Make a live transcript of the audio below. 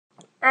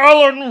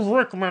Alan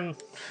Rickman.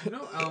 You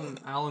know,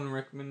 Alan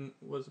Rickman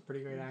was a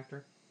pretty great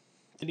actor.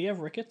 Did he have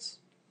rickets?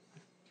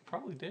 He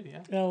probably did,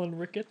 yeah. Alan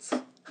Ricketts?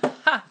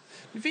 Ha!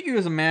 You think he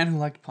was a man who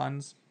liked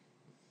puns?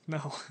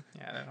 No.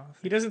 Yeah, I don't know.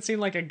 He doesn't seem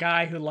like a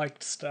guy who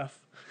liked stuff.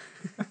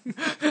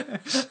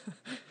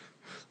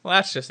 Well,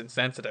 that's just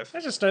insensitive.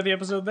 Let's just start the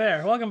episode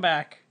there. Welcome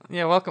back.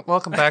 Yeah,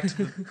 welcome back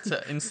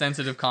to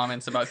insensitive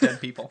comments about dead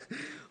people.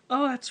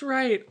 Oh, that's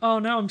right. Oh,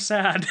 now I'm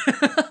sad.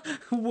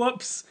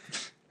 Whoops.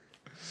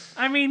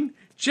 I mean,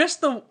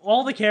 just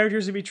all the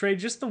characters he betrayed,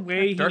 just the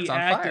way he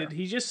acted,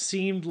 he just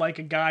seemed like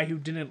a guy who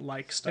didn't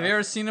like stuff. Have you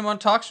ever seen him on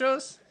talk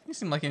shows? He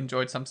seemed like he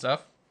enjoyed some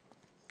stuff.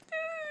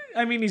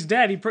 I mean, he's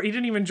dead. He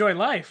didn't even enjoy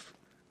life.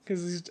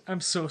 Because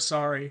I'm so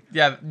sorry.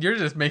 Yeah, you're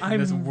just making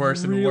this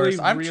worse and worse.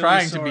 I'm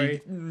trying to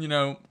be, you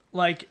know...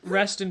 Like,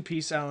 rest in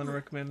peace, Alan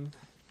Rickman.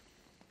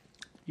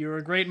 You were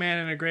a great man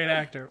and a great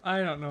actor.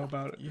 I don't know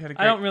about it.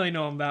 I don't really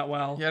know him that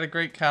well. You had a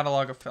great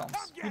catalog of films.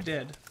 You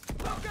did.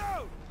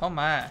 Oh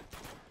my.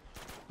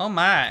 Oh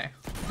my.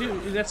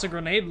 Dude, that's a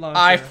grenade launcher.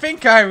 I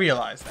think I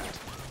realized that.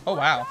 Oh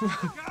wow.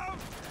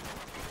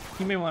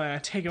 You may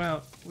want to take him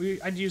out.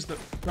 I'd use the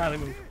Riley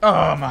move.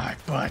 Oh my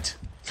butt.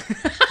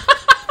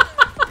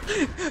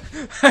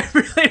 I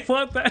really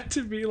want that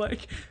to be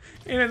like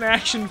in an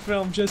action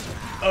film. Just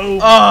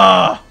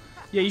yeah,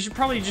 you should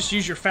probably just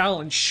use your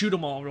FAL and shoot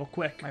them all real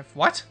quick. My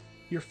what?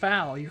 Your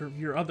FAL,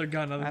 your other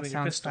gun other than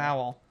your pistol.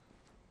 Foul.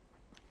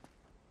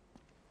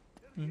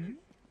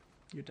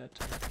 You're dead.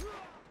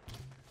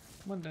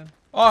 Come on, Dan.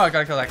 Oh, I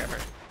gotta kill that guy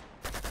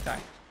first. Die.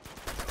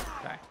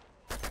 Die.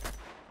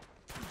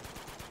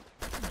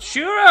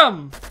 Shoot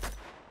him!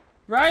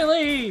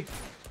 Riley!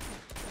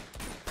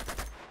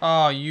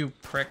 Oh, you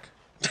prick.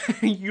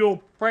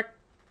 You prick.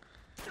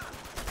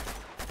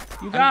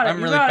 You got it.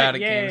 I'm really bad at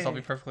games, I'll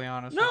be perfectly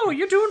honest. No,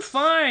 you're doing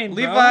fine,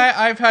 Levi, bro.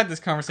 I've had this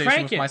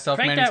conversation with myself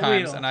Crank many that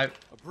times, wheel.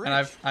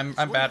 and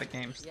I'm bad at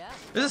games.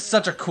 This is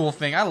such a cool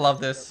thing. I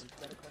love this.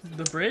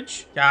 The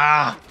bridge?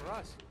 Yeah.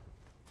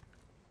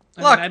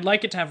 I mean, I'd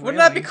like it to have wouldn't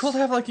that be cool to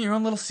have like your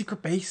own little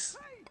secret base?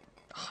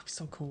 Oh, it'd be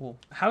so cool.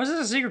 How is this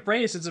a secret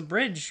base? It's a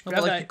bridge. No,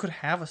 but like you could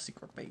have a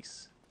secret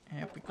base.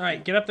 Yeah, cool. All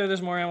right, get up there.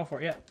 There's more ammo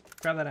for it. Yeah,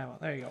 grab that ammo.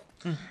 There you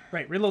go.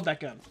 Right, reload that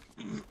gun.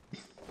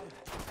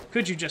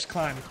 Could you just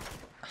climb?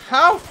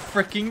 How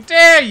freaking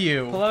dare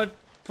you!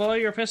 Pull out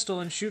your pistol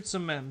and shoot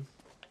some men.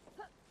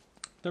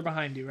 They're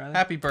behind you, rather.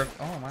 Happy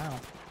birthday! Oh wow.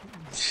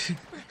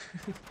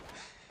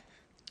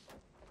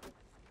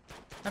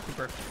 Happy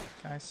birthday,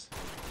 guys.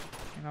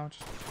 You know,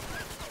 just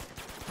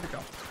where'd it go?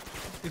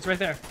 It's right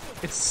there.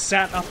 It's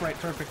sat upright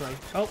perfectly.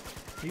 Oh,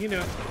 you can do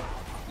it.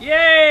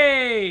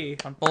 Yay!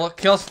 1 bullet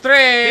kills 3!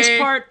 This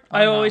part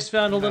I always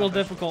found a little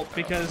difficult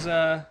because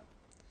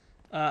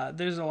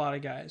there's a lot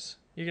of guys.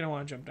 You're gonna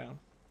want to jump down.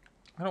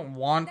 I don't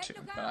want to,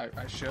 but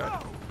I should.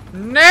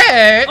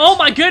 Next! Oh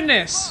my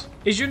goodness!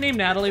 Is your name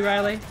Natalie,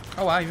 Riley?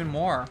 Oh wow, even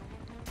more.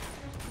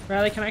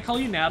 Riley, can I call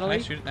you Natalie?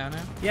 Can I shoot it down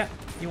now? Yeah.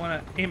 You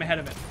want to aim ahead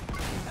of it.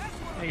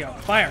 There you go.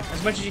 Fire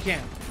as much as you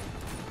can.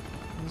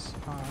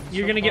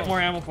 You're gonna get more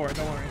ammo for it,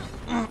 don't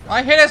worry.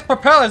 I hit its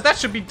propellers, that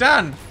should be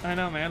done! I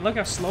know, man. Look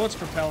how slow it's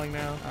propelling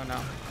now. Oh no.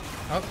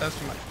 Oh, that's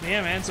too much.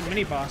 Yeah, man, it's a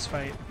mini boss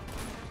fight.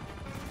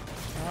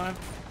 Come on.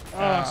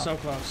 Oh, so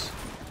close.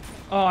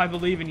 Oh, I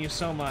believe in you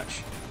so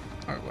much.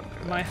 I wouldn't do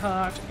that. My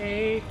heart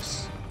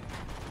aches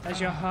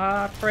as your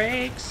heart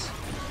breaks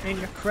and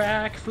your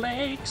crack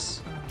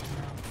flakes.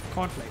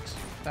 Cornflakes.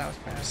 That was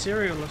bad.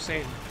 Cereal of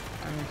Satan.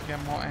 I need to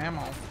get more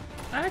ammo.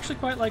 I actually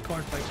quite like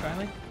cornflakes,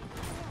 Riley.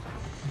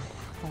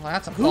 Well,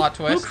 that's a plot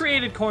twist. Who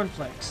created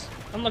cornflakes?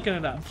 I'm looking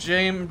it up.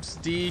 James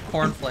D.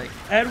 Cornflake.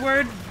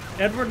 Edward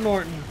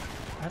Norton.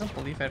 I don't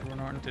believe Edward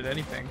Norton did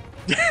anything.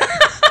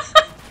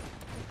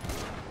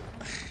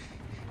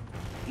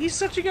 He's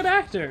such a good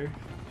actor.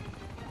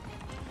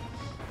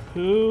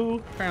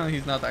 Who Apparently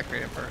he's not that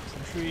great at person.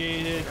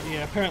 created...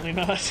 Yeah, apparently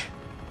not.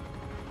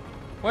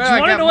 Well, Do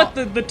you want to know what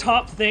the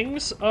top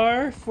things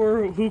are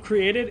for who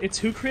created? It's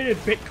who created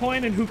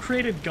Bitcoin and who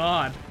created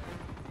God.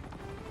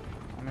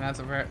 I mean,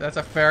 that's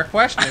a fair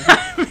question.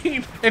 I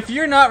mean, if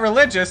you're not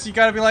religious, you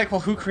gotta be like,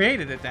 well, who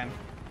created it then?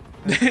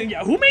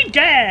 yeah, who made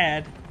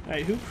God?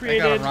 Alright, who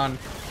created... I gotta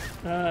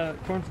run.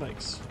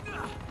 Cornflakes.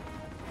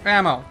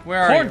 Ammo,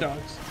 where are Corn you?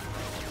 dogs.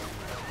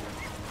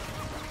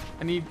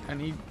 I need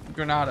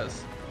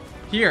granadas.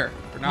 Here,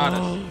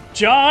 granadas.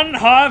 John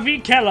Harvey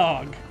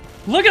Kellogg.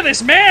 Look at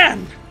this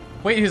man!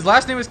 Wait, his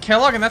last name is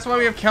Kellogg, and that's why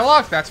we have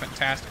Kellogg's? That's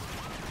fantastic.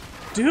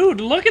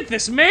 Dude, look at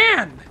this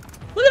man!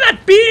 Look at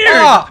that beard!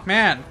 Oh,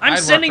 man. I'm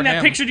sending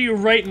that picture to you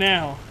right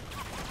now.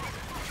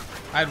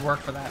 I'd work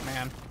for that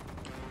man.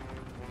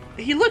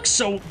 He looks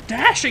so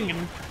dashing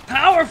and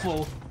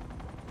powerful.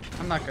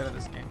 I'm not good at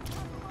this game.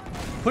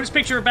 Put his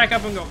picture back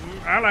up and go,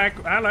 I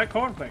like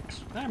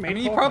cornflakes. I mean,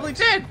 he probably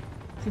did.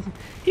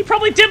 He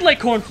probably did like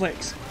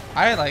cornflakes.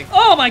 I like...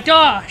 Oh my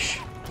gosh!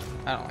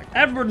 I don't like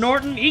that. Edward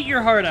Norton, eat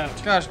your heart out.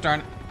 Gosh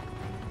darn it.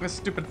 This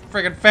stupid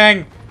friggin'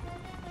 thing.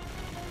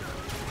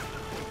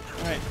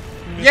 Alright.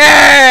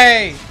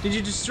 Yay! Did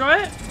you destroy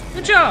it?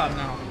 Good job.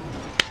 No.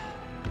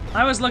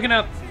 I was looking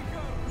up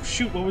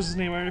shoot, what was his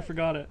name? I already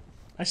forgot it.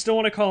 I still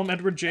want to call him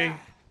Edward J.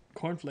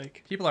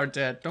 Cornflake. People are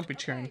dead. Don't be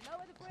cheering,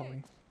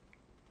 Chloe.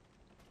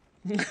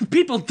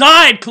 People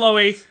died,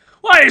 Chloe!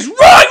 What is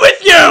wrong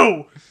with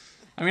you?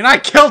 I mean, I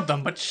killed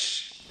them, but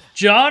shh.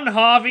 John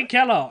Harvey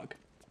Kellogg.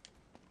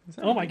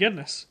 Oh my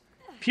goodness.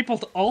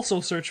 People also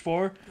search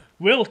for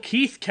Will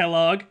Keith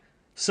Kellogg,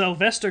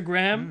 Sylvester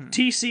Graham,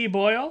 T.C.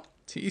 Boyle,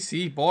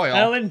 T.C. Boyle,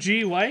 Ellen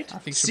G. White,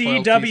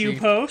 C.W. TC.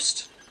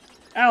 Post,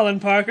 Alan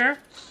Parker,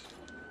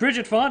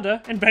 Bridget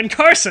Fonda, and Ben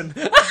Carson.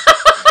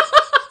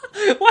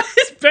 Why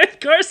is Ben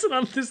Carson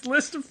on this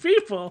list of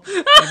people?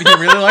 Maybe he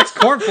really likes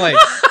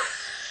cornflakes.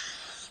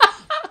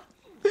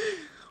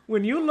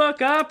 When you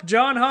look up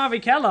John Harvey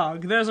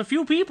Kellogg, there's a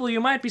few people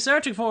you might be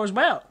searching for as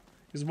well.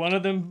 Is one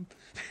of them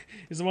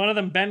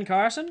Ben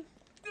Carson?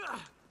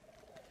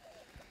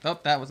 Oh,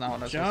 that was not what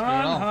I was supposed to do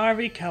at John all.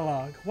 Harvey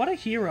Kellogg. What a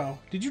hero.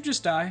 Did you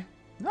just die?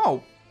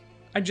 No.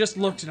 I just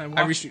looked and I watched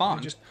I respawned.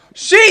 you. Just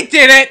She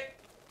did it!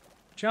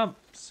 jump.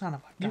 Son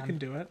of a You gun. can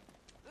do it.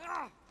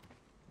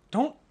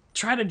 Don't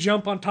try to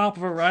jump on top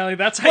of her, Riley.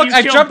 That's how Look, you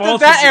I kill jumped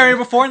both in that of you. area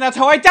before and that's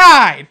how I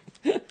died!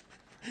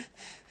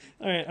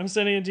 Alright, I'm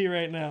sending it to you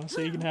right now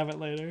so you can have it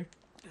later.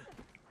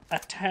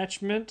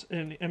 Attachment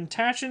and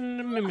attaching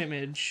an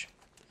image.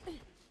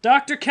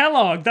 Dr.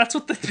 Kellogg, that's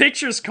what the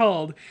picture's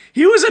called.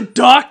 He was a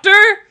doctor?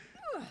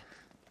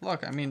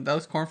 Look, I mean,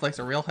 those cornflakes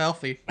are real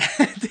healthy.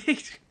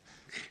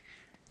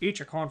 Eat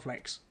your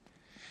cornflakes.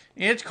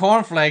 Each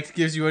cornflakes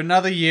gives you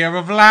another year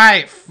of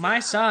life. My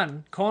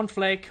son,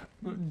 Cornflake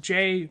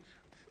J.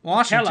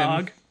 Washington.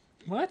 Kellogg.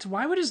 What?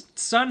 Why would his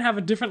son have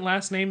a different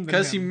last name than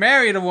Because he him?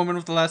 married a woman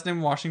with the last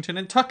name Washington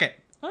and took it.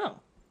 Oh.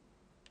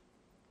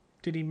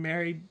 Did he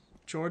marry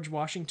George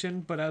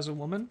Washington, but as a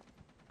woman?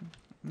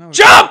 No.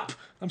 Jump!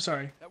 I'm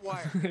sorry. That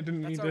wire. I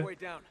didn't mean That's our to. way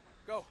down.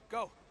 Go, go.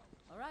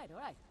 All right,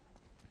 all right.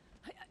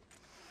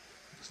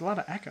 There's a lot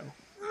of echo.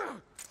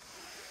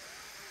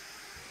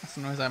 That's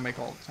the noise I make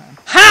all the time.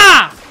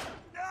 Ha!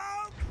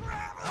 No,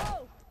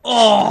 crap!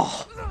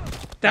 Oh!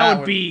 That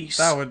would be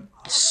That would...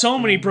 so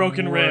many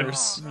broken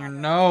worse. ribs. Your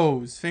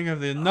nose. Think of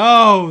the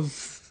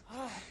nose.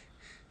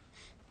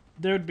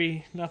 There would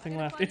be nothing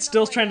left. It's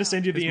still trying to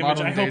send you the His image.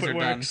 I modeling hope days it are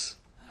done. works.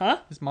 Huh?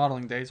 His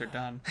modeling days are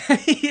done.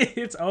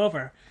 It's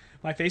over.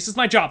 My face is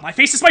my job. My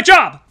face is my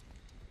job!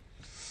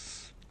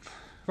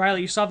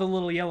 Riley, you saw the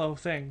little yellow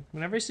thing.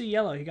 Whenever you see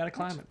yellow, you gotta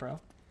climb it, bro.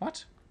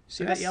 What?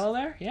 See This? that yellow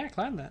there? Yeah,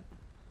 climb that.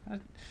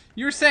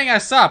 You were saying I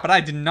saw it, but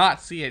I did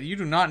not see it. You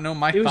do not know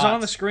my It was thoughts.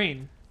 on the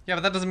screen. Yeah,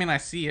 but that doesn't mean I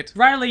see it.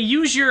 Riley,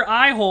 use your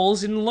eye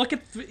holes and look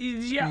at...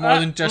 Yeah, More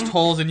than just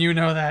holes, and you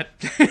know that.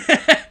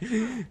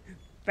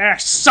 They're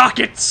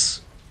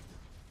sockets!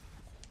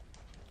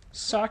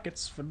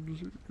 Sockets for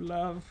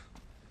love.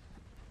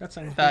 That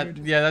sounds weird.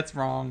 Yeah, that's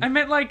wrong. I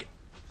meant like...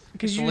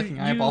 Because It's the licking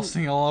eyeballs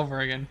thing all over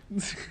again.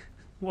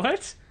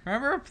 What?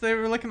 Remember they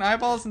were licking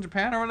eyeballs in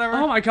Japan or whatever?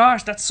 Oh my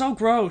gosh, that's so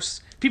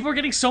gross. People are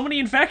getting so many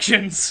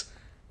infections.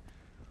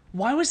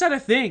 Why was that a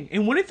thing?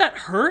 And wouldn't that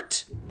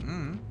hurt?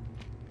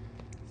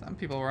 Some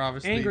people were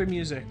obviously... Angry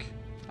music.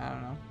 I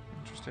don't know.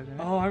 Interested in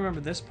it. Oh, I remember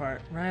this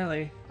part.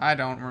 Riley. I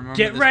don't remember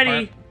Get this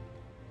ready! part.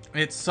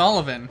 It's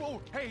Sullivan.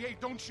 Whoa, hey,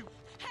 don't shoot.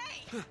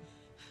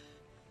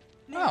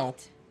 No.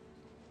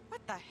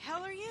 What the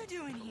hell are you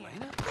doing here?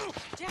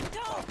 Jeff,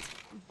 don't!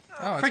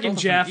 Oh, it's Frickin' both with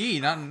Jeff. an E,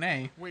 not an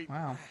A. Wait.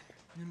 Wow.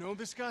 You know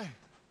this guy?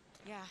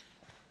 Yeah,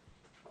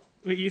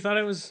 Wait, you thought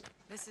it was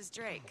this is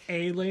Drake.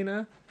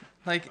 Elena?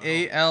 Like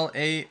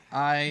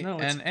A-L-A-I-N-A. No,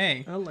 it's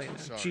Elena.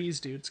 Sorry. Jeez,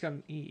 dude, it's got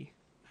an E.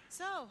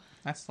 So,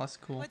 That's less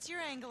cool. what's your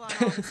angle on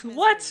all this misery?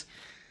 What?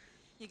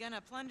 You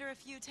gonna plunder a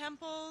few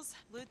temples,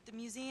 loot the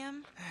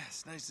museum?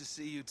 It's nice to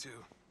see you two.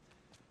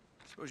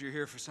 Suppose you're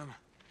here for some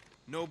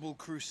noble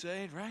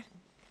crusade, right?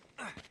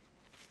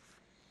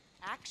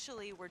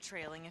 Actually, we're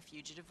trailing a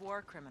fugitive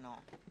war criminal.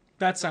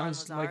 That Someone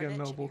sounds was like a Ardich. Have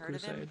noble you heard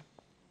of him?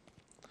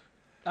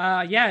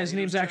 crusade. Yeah, his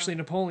name's actually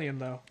Napoleon,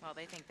 though. Well,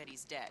 they think that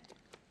he's dead.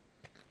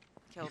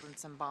 Killed in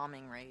some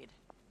bombing raid.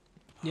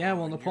 Yeah,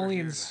 well, and you're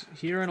Napoleon's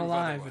here and prove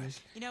alive, and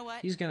otherwise. You know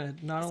what? he's gonna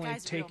not This only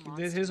guy's a real take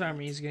monster, his dude.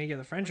 army, he's gonna get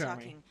the French We're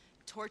army. talking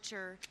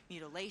torture,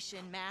 mutilation,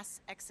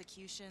 mass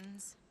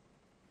executions.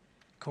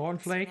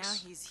 Cornflakes.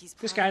 So now he's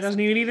This planning guy doesn't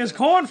even something eat his big.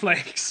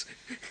 cornflakes.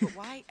 But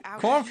why out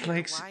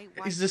Cornflakes here?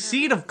 Why is the care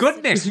seed about of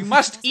goodness. You civilians?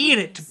 must Doesn't eat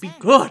make it to any be sense.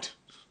 good.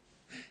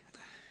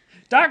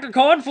 Dr.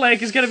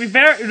 Cornflake is gonna be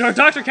very, or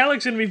Dr.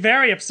 Kellogg's gonna be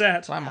very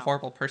upset. So I'm a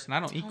horrible person. I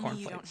don't eat Tell me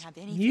you don't cornflakes. have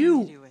anything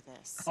You to do with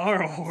this.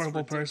 Are a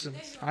horrible person.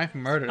 I've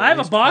murdered. I have at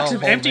a least box 12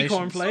 of whole empty nations.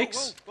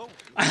 cornflakes. Whoa, whoa.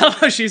 I love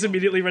how she's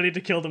immediately ready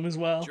to kill them as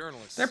well.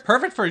 Journalists. They're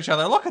perfect for each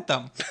other. Look at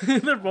them.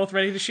 They're both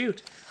ready to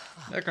shoot.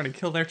 They're gonna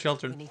kill their We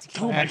children. need to Oh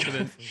kill my them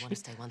accident. if we want to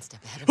stay one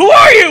step ahead of Who them.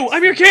 are you?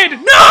 I'm your kid.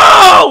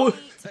 No!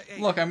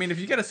 Look, I mean, if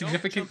you get a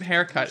significant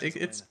haircut,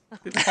 it's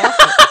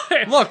possible.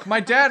 Look, my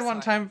dad one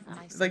time,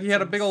 like, he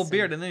had a big old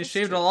beard, and then he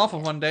shaved it all off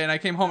of one day, and I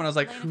came home and I was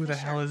like, who the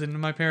hell is in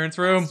my parents'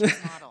 room?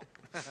 Model.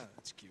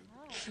 That's cute.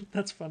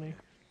 That's funny.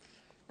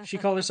 She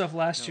called herself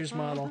last year's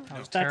model. was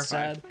That's terrified.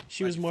 sad.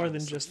 She was more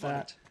than just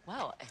that.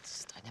 Well, it's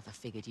just I never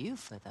figured you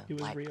for the He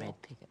was white real.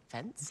 bread picket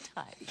fence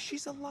type.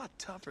 She's a lot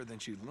tougher than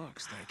she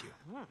looks, thank you.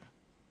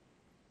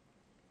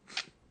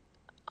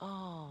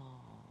 Oh,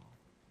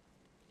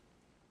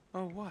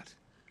 Oh, what?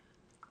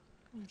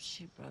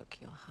 she broke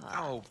your heart.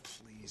 Oh,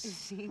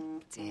 please. She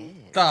did.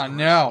 Oh,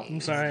 no.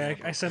 I'm sorry,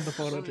 I sent the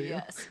photo Oh, to you.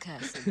 yes,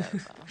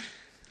 Casanova.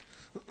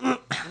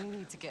 We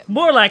need to get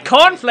More like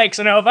cornflakes,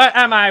 Nova,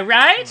 am I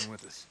right? Come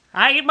with us.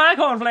 I eat my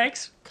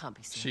cornflakes. Can't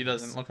be serious. She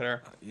doesn't. Look at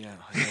her. Yeah.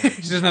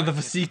 She doesn't have the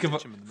physique of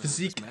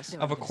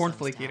a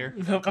cornflake eater.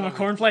 I'm a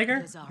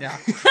cornflaker. Yeah.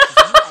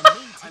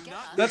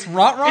 That's That's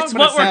wrong. It's but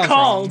what it we're sounds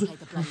called.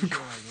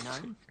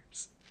 wrong.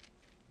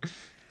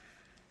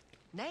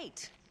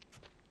 Nate,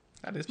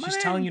 That is my She's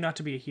name. telling you not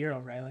to be a hero,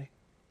 Riley.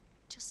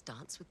 just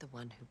dance with the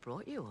one who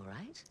brought you, all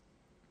right?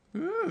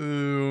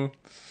 Ooh.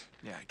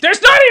 Yeah.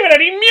 There's not even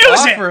any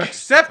music! Offer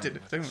accepted.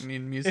 If they don't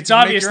need music, It's you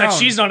make obvious your that own.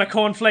 she's not a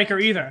cornflaker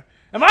either.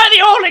 Am I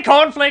the only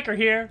cornflaker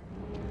here?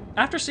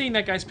 After seeing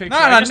that guy's picture,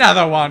 Not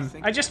another one.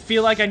 I just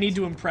feel like I need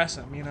to impress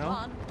him, you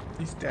know?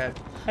 He's dead.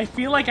 I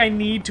feel like I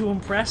need to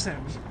impress him.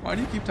 Why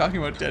do you keep talking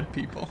about dead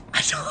people?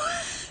 I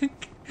don't...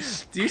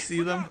 Do you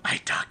see them? I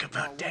talk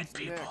about dead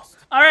people.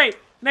 Alright,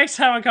 next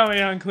time on Comedy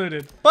Not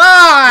Included.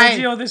 Bye! We'll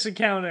deal with this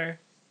encounter.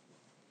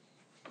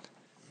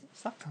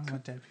 Stop talking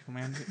about dead people,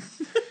 man.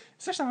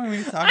 Is there something we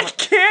need to talk I about?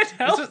 can't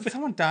help Is it.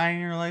 someone die in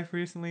your life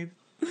recently?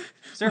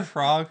 Is there a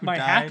frog who My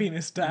died?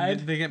 happiness And died.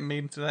 Did they get made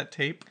into that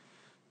tape?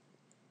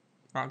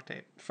 Frog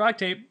tape. Frog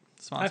tape.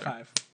 Sponsor. High five.